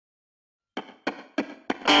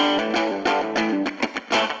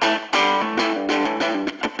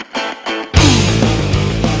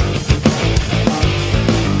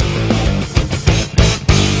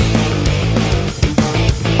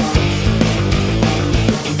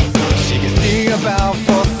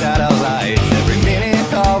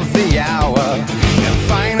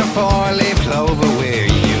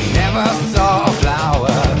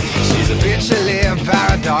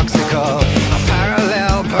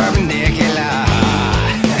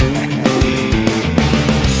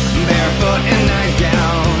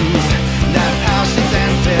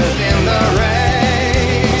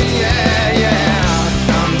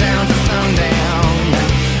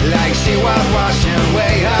washing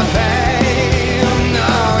away her pain.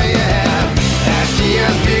 Oh yeah, that she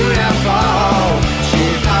is beautiful,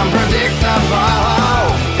 she's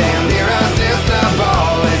unpredictable, damn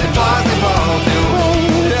irresistible. Is it possible to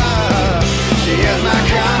wait her? She is my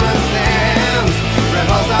common sense,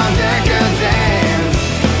 revels on decadence.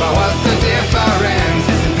 But what's the difference?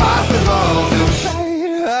 It's impossible to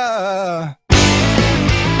wait her.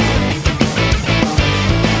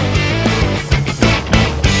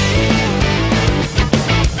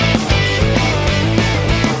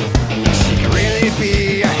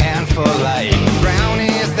 Be a handful like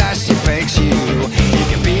brownies that she bakes you. You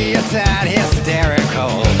can be a tad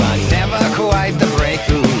hysterical, but never quite the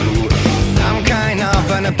breakthrough. Some kind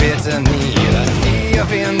of an epitome, the sea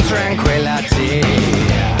of intranquility.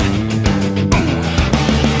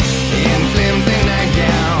 In flimsy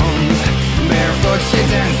nightgowns, barefoot she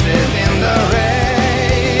dances in the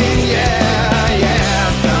rain. Yeah,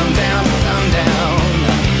 yeah, sundown to sundown,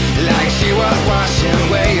 like she was washing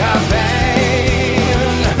away her pain.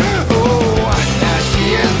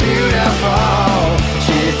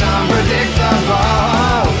 She's unpredictable,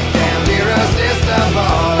 damn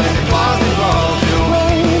irresistible. Is it plausible to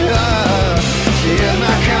wait her? She is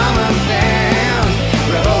my common sense,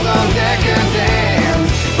 revels on decadence.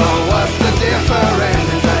 But what's the difference?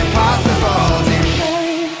 It's impossible to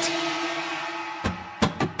wait.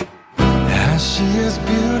 Yeah, she is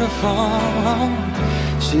beautiful,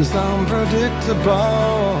 she's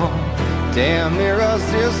unpredictable, damn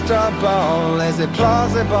irresistible. Is it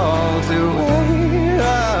plausible to wait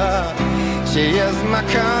her? She is my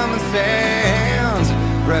common sense,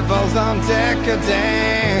 revels on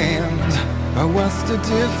decadence. But what's the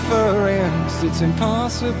difference? It's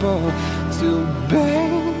impossible to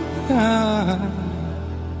obey her.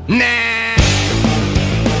 Nah!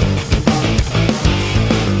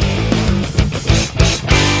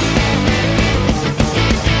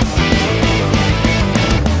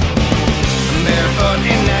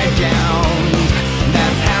 In nightgowns,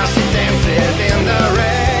 that's how she dances in the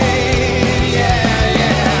rain. Yeah,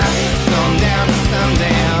 yeah, sundown to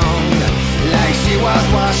sundown, like she was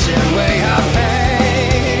washing away her pain.